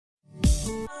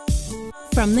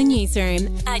from the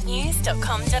newsroom at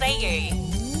news.com.au.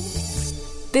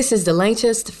 This is the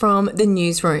latest from the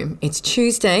newsroom. It's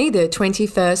Tuesday, the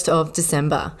 21st of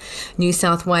December. New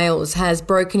South Wales has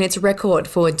broken its record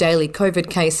for daily COVID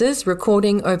cases,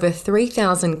 recording over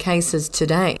 3,000 cases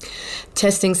today.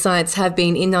 Testing sites have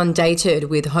been inundated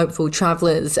with hopeful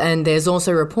travellers, and there's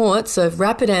also reports of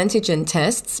rapid antigen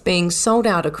tests being sold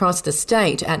out across the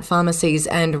state at pharmacies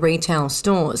and retail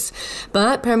stores.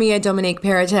 But Premier Dominic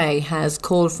Perrottet has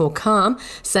called for calm,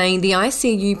 saying the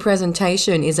ICU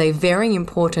presentation is a very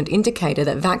important indicator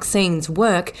that vaccines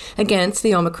work against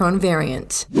the Omicron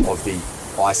variant. Of the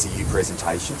ICU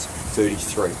presentations,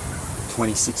 33,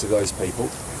 26 of those people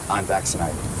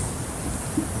unvaccinated.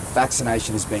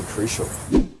 Vaccination has been crucial.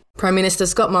 Prime Minister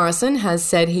Scott Morrison has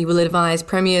said he will advise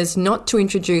premiers not to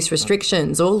introduce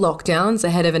restrictions or lockdowns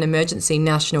ahead of an emergency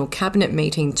national cabinet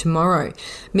meeting tomorrow.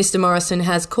 Mr Morrison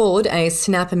has called a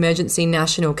snap emergency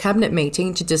national cabinet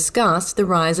meeting to discuss the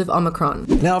rise of Omicron.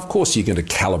 Now, of course, you're going to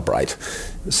calibrate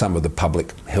some of the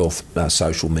public health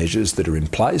social measures that are in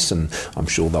place, and I'm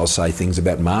sure they'll say things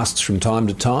about masks from time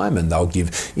to time, and they'll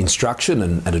give instruction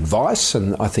and advice,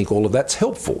 and I think all of that's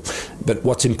helpful. But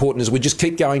what's important is we just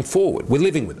keep going forward. We're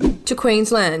living with it. To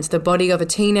Queensland, the body of a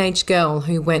teenage girl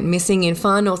who went missing in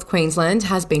far north Queensland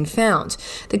has been found.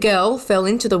 The girl fell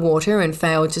into the water and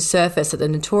failed to surface at the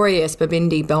notorious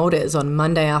Babindi Boulders on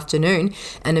Monday afternoon.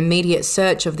 An immediate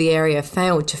search of the area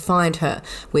failed to find her,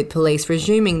 with police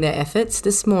resuming their efforts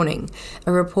this morning.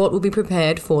 A report will be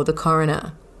prepared for the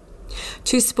coroner.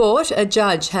 To sport, a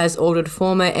judge has ordered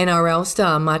former NRL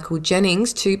star Michael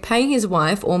Jennings to pay his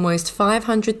wife almost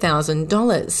 $500,000.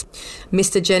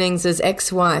 Mr Jennings'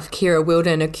 ex-wife, Kira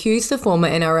Wilden, accused the former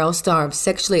NRL star of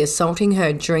sexually assaulting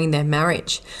her during their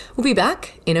marriage. We'll be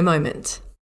back in a moment.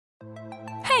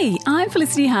 Hey, I'm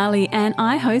Felicity Harley and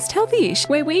I host Healthyish,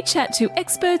 where we chat to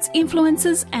experts,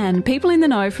 influencers and people in the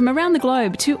know from around the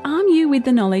globe to arm you with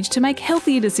the knowledge to make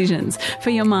healthier decisions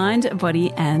for your mind,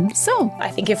 body and soul. I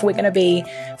think if we're going to be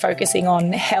focusing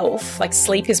on health, like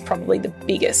sleep is probably the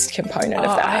biggest component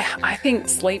of that. I think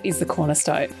sleep is the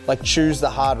cornerstone. Like choose the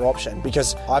harder option,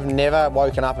 because I've never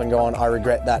woken up and gone, I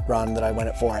regret that run that I went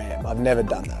at 4 a.m. I've never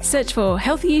done that. Search for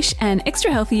Healthyish and Extra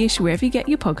Healthyish wherever you get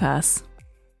your podcasts.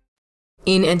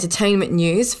 In entertainment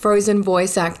news, Frozen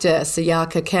voice actor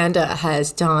Sayaka Kanda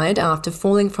has died after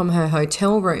falling from her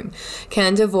hotel room.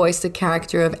 Kanda voiced the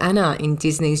character of Anna in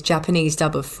Disney's Japanese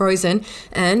dub of Frozen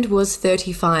and was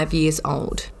 35 years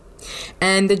old.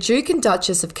 And the Duke and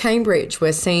Duchess of Cambridge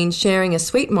were seen sharing a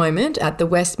sweet moment at the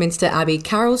Westminster Abbey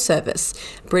carol service.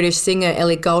 British singer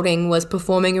Ellie Goulding was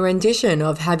performing a rendition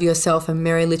of Have Yourself a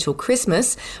Merry Little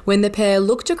Christmas when the pair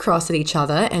looked across at each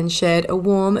other and shared a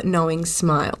warm, knowing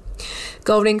smile.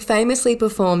 Goulding famously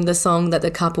performed the song that the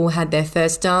couple had their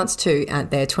first dance to at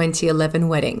their 2011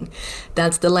 wedding.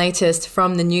 That's the latest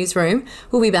from the newsroom.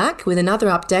 We'll be back with another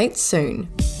update soon.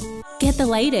 Get the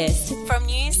latest from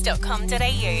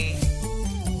news.com.au.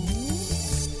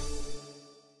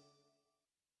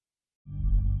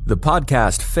 The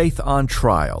podcast Faith on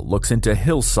Trial looks into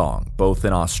Hillsong, both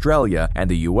in Australia and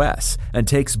the US, and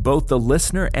takes both the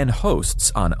listener and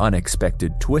hosts on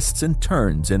unexpected twists and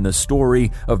turns in the story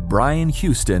of Brian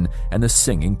Houston and the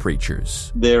Singing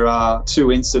Preachers. There are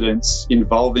 2 incidents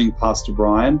involving Pastor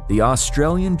Brian. The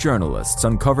Australian journalists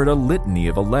uncovered a litany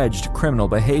of alleged criminal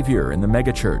behaviour in the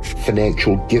megachurch.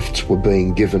 Financial gifts were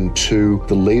being given to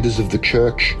the leaders of the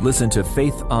church. Listen to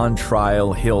Faith on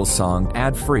Trial Hillsong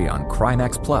ad-free on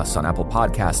Crimex Plus on Apple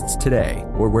Podcasts today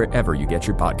or wherever you get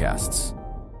your podcasts.